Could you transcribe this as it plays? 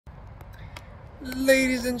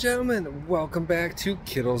Ladies and gentlemen, welcome back to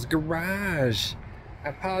Kittle's Garage. I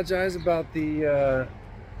apologize about the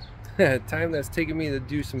time that's taken me to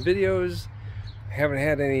do some videos. I haven't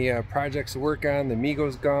had any projects to work on. The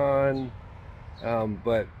Migo's gone,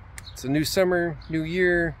 but it's a new summer, new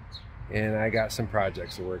year, and I got some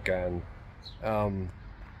projects to work on.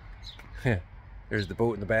 There's the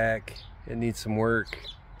boat in the back. It needs some work.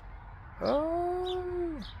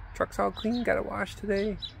 Oh, truck's all clean, got it washed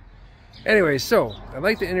today. Anyway, so I'd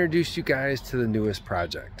like to introduce you guys to the newest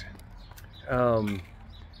project.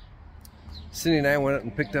 Cindy and I went up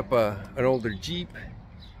and picked up an older Jeep,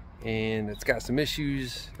 and it's got some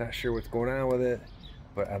issues. Not sure what's going on with it,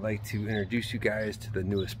 but I'd like to introduce you guys to the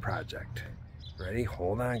newest project. Ready?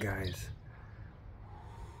 Hold on, guys.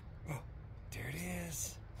 Oh, there it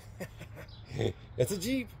is. It's a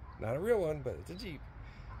Jeep, not a real one, but it's a Jeep.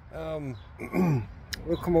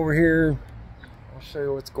 We'll come over here. I'll show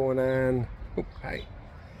you what's going on. Oh, hi.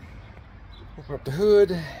 Open up the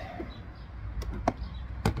hood.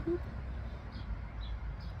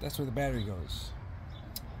 That's where the battery goes.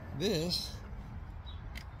 This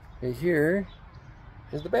right here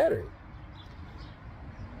is the battery.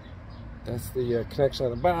 That's the connection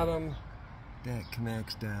on the bottom. That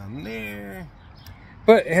connects down there.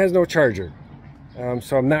 But it has no charger.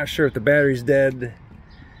 So I'm not sure if the battery's dead.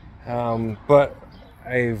 But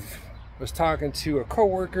I was talking to a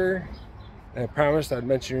co-worker. I promised I'd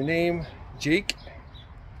mention your name, Jake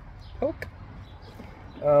Hook.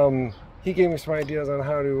 He gave me some ideas on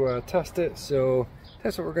how to test it, so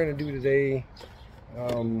that's what we're going to do today.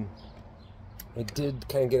 I did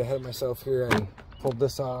kind of get ahead of myself here and pulled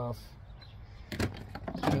this off.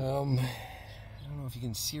 I don't know if you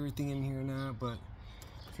can see everything in here or not, but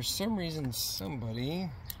for some reason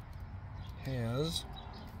somebody has,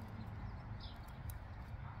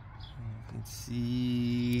 you can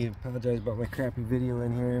see, apologize about my crappy video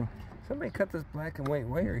in here. Somebody cut this black and white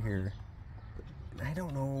wire here. I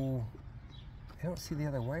don't know, I don't see the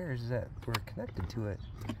other wires that were connected to it.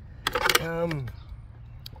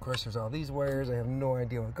 Of course there's all these wires. I have no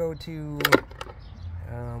idea what go to.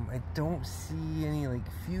 I don't see any like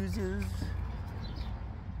fuses,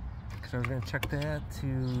 because I was going to check that to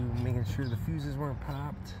making sure the fuses weren't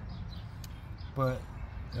popped. But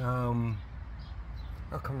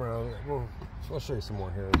I'll come around. We'll show you some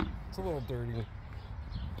more here. It's a little dirty.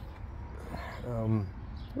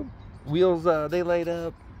 Wheels, they light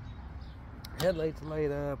up. Headlights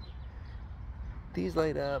light up. These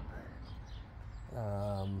light up. We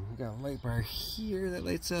got a light bar here that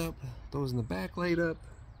lights up. Those in the back light up,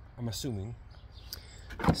 I'm assuming.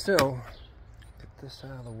 So, get this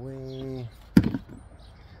out of the way.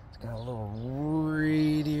 It's got a little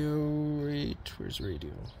radio. Where's the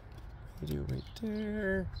radio? Radio right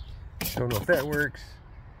there. Don't know if that works.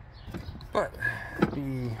 But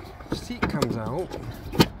the seat comes out.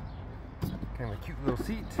 Kind of a cute little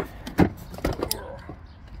seat.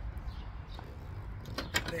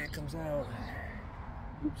 There it comes out.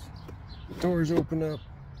 Oops. Doors open up.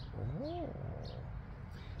 Oh.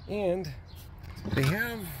 And they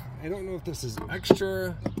have, I don't know if this is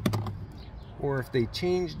extra or if they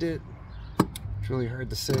changed it. It's really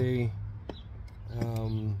hard to say.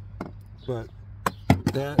 But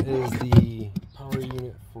that is the power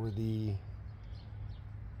unit for the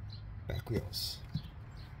back wheels.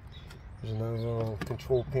 There's another little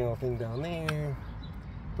control panel thing down there.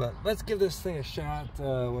 But let's give this thing a shot,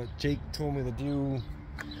 what Jake told me to do.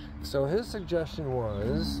 So his suggestion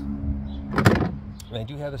was, and I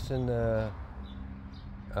do have this in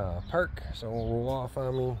park, so it will roll off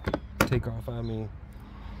on me, take off on me.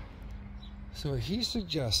 So what he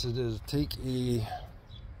suggested is take a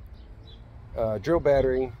drill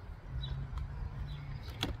battery,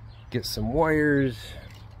 get some wires.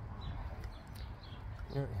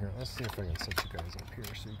 Here, let's see if I can set you guys up here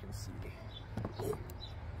so you can see.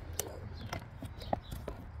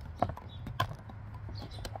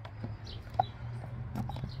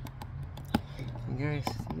 You guys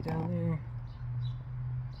see down there?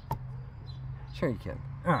 Sure you can.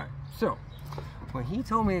 Alright, so what he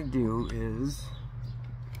told me to do is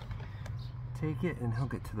take it and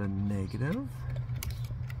hook it to the negative.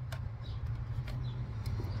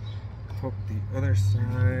 Hook the other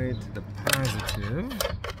side to the positive.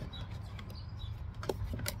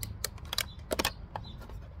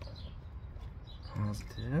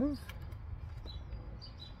 Positive.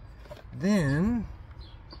 Then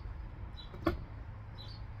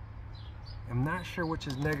I'm not sure which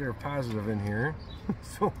is negative or positive in here,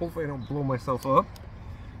 so hopefully I don't blow myself up.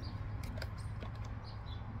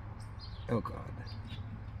 Oh God.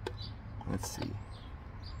 Let's see.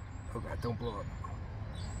 Oh God, don't blow up.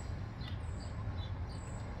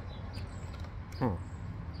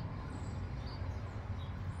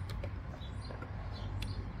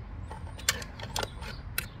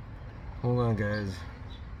 Hold on, guys.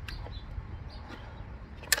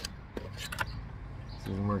 This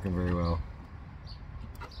isn't working very well.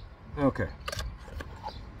 Okay.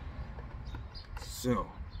 So.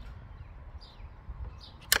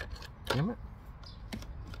 Damn it.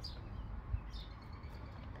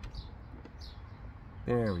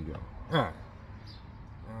 There we go. Alright.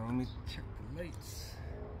 Now let me check the lights.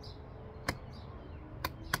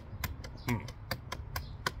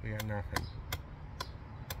 We got nothing.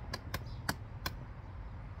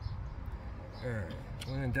 Alright.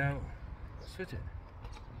 When in doubt, switch it.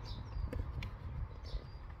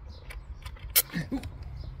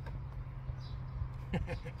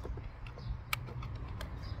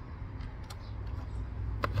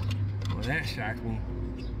 Well, that shocked me.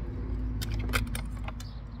 So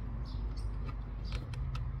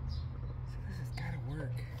this has gotta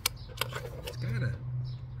work. It's gotta,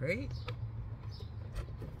 right?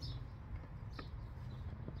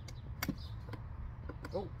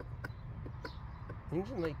 Oh,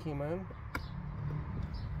 engine light came on.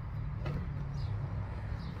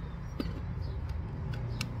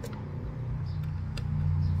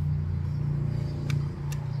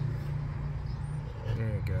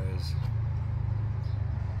 There it goes.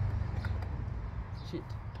 Shit.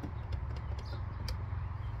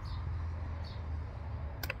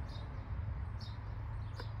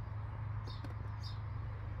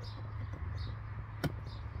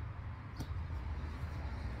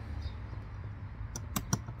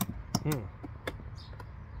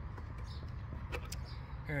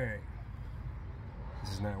 Alright.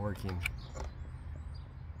 This is not working.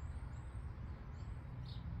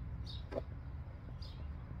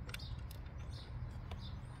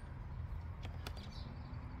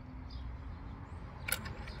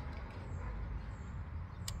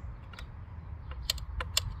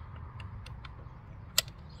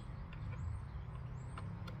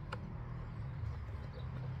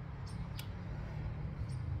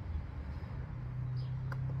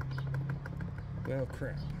 Well,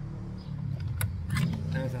 crap.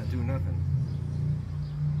 Now it's not doing nothing.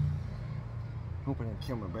 Hoping I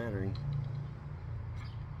kill my battery.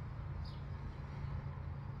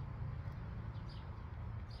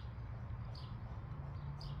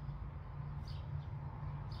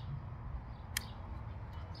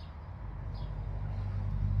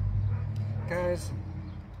 Guys,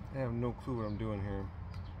 I have no clue what I'm doing here.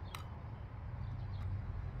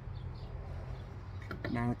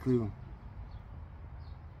 Not a clue.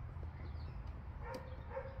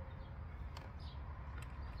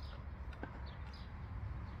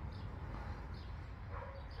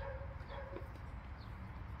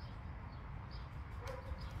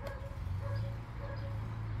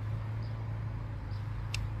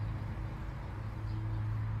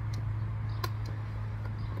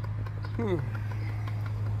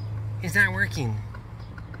 It's not working.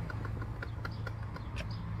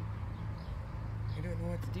 I don't know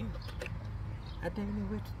what to do. I don't know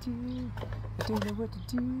what to do. I don't know what to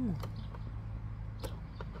do.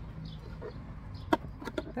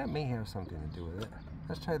 That may have something to do with it.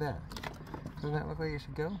 Let's try that. Doesn't that look like it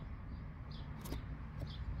should go?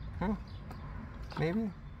 Huh?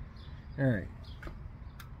 Maybe? Alright.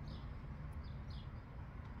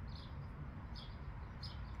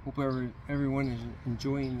 Hope everyone is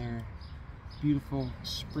enjoying their beautiful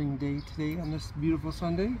spring day today on this beautiful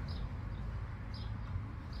Sunday.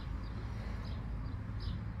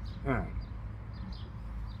 Alright.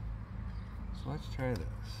 So let's try this.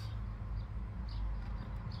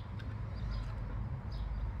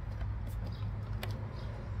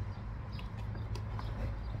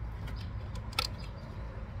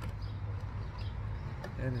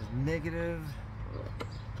 That is negative.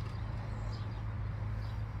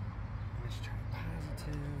 Let's try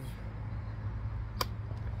positive.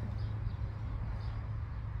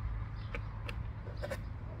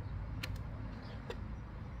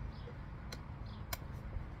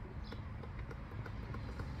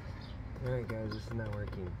 Alright guys, this is not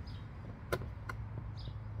working.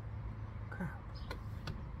 Crap.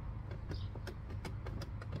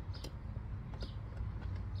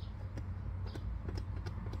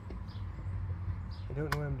 I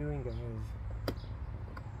don't know what I'm doing, guys.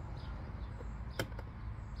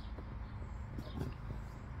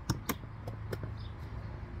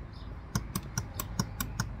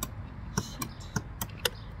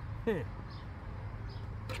 Shit.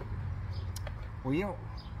 Well,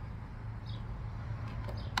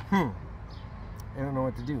 I don't know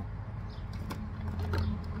what to do.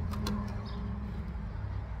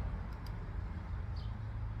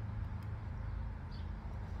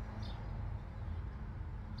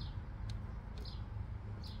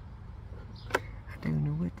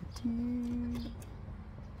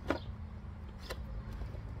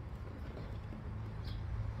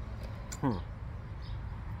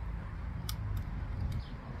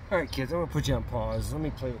 Alright kids, I'm gonna put you on pause. Let me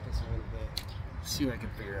play with this a little bit. See what I can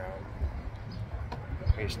figure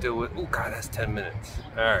out. Are you still with? Oh god, that's 10 minutes.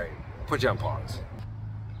 Alright, put you on pause.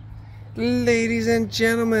 Ladies and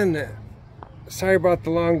gentlemen, sorry about the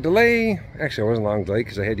long delay. Actually, it wasn't a long delay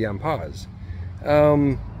because I had you on pause.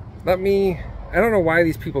 I don't know why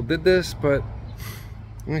these people did this, but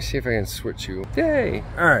let me see if I can switch you. Yay!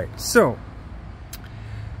 Alright, so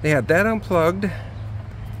they had that unplugged.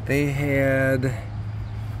 They had,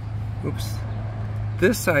 oops,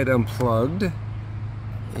 this side unplugged,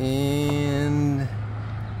 and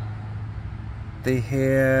they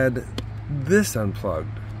had this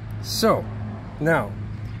unplugged. So now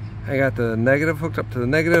I got the negative hooked up to the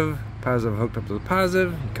negative, positive hooked up to the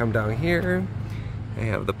positive. You come down here, I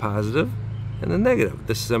have the positive and the negative.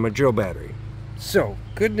 This is my drill battery. So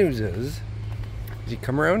good news is you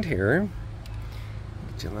come around here,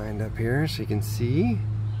 get you lined up here so you can see.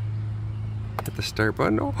 Hit the start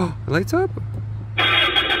button. Oh, it lights up.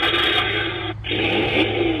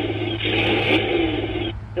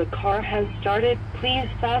 The car has started. Please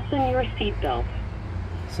fasten your seatbelt.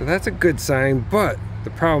 So that's a good sign, but the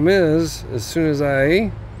problem is, as soon as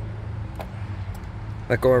I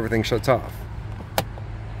let go, everything shuts off.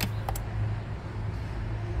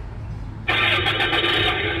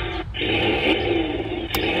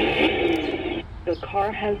 The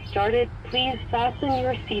car has started. Please fasten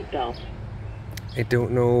your seatbelt. I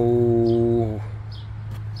don't know.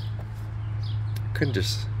 Couldn't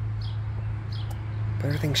just. But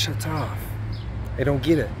everything shuts off. I don't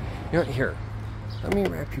get it. You know what? Here. Let me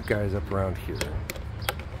wrap you guys up around here.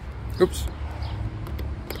 Oops.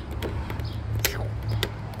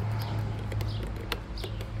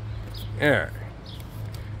 Alright.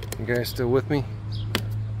 You guys still with me?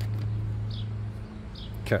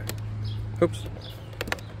 Okay. Oops.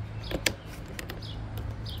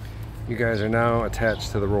 You guys are now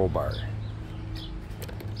attached to the roll bar.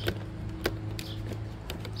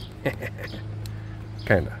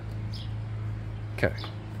 Kinda. Okay.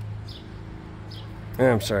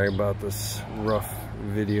 I'm sorry about this rough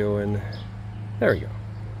video, and there we go.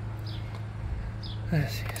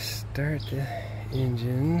 Let's see, start the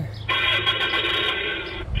engine.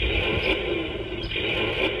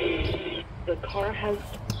 The car has...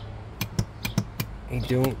 I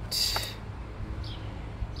don't...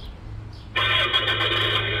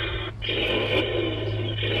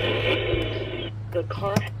 The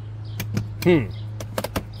car...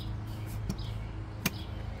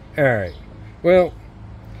 Alright. Well,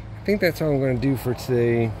 I think that's all I'm going to do for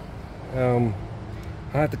today. I'll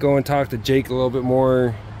have to go and talk to Jake a little bit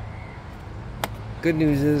more. Good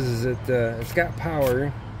news is that it's got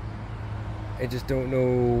power. I just don't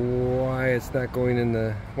know why it's not going in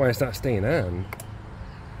the... why it's not staying on.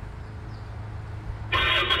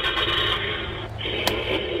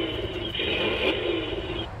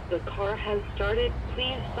 The car has started.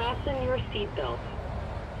 Please fasten your seatbelt.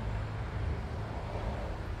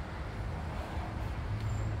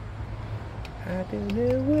 I don't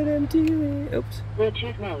know what I'm doing. Oops.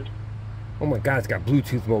 Bluetooth mode. Oh my god, it's got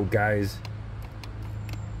Bluetooth mode, guys.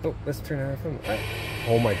 Oh, let's turn it on.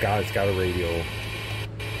 Oh my god, it's got a radio.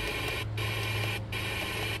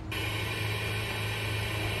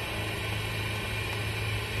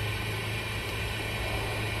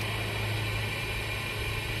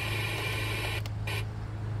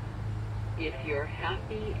 If you're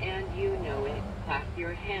happy and you know it, clap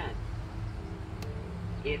your hands.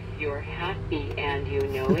 If you're happy and you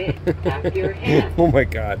know it, clap your hands. Oh my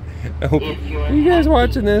god. If you're Are you guys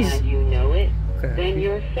watching this? And you know it, then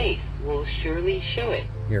your face will surely show it.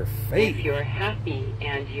 Your face? If you're happy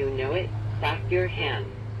and you know it, clap your hands.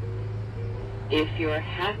 If you're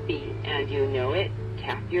happy and you know it,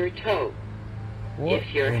 tap your toe. What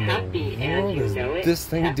if you're happy and you know it, this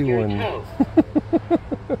thing tap doing? your toe.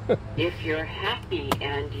 If you're happy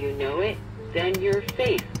and you know it, then your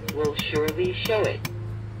face will surely show it.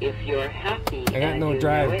 If you're happy and no you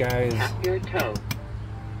drive, know it, guys. tap your toe.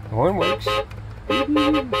 The horn works.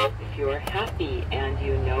 If you're happy and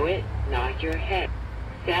you know it, nod your head.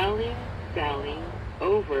 Sailing, sailing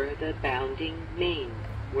over the bounding main,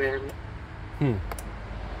 where...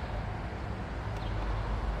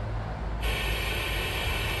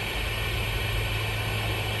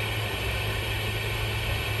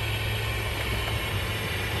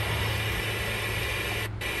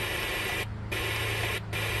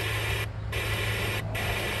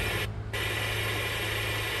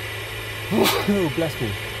 Oh, bless me.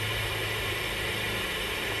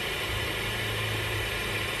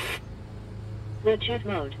 Bluetooth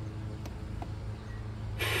mode.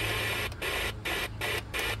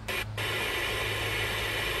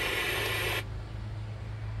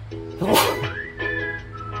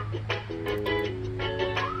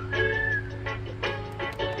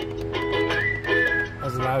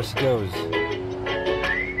 As loud as she goes.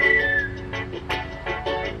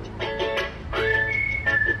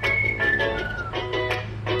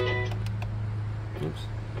 Oops.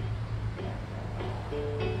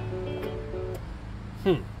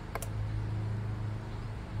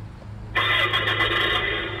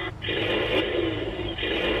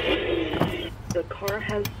 The car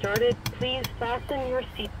has started. Please fasten your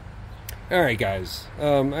seat. Alright guys,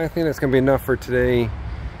 I think that's gonna be enough for today.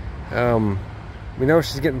 We know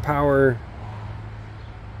she's getting power.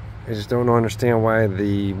 I just don't understand why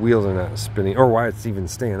the wheels are not spinning, or why it's even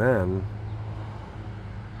staying on.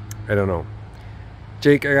 I don't know.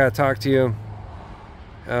 Jake, I gotta talk to you.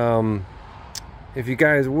 If you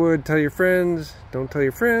guys would tell your friends, don't tell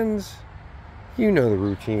your friends. You know the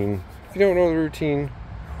routine. If you don't know the routine,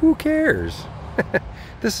 who cares?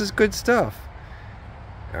 This is good stuff.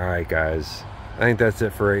 Alright guys, I think that's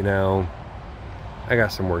it for right now. I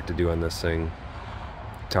got some work to do on this thing.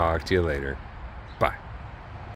 Talk to you later.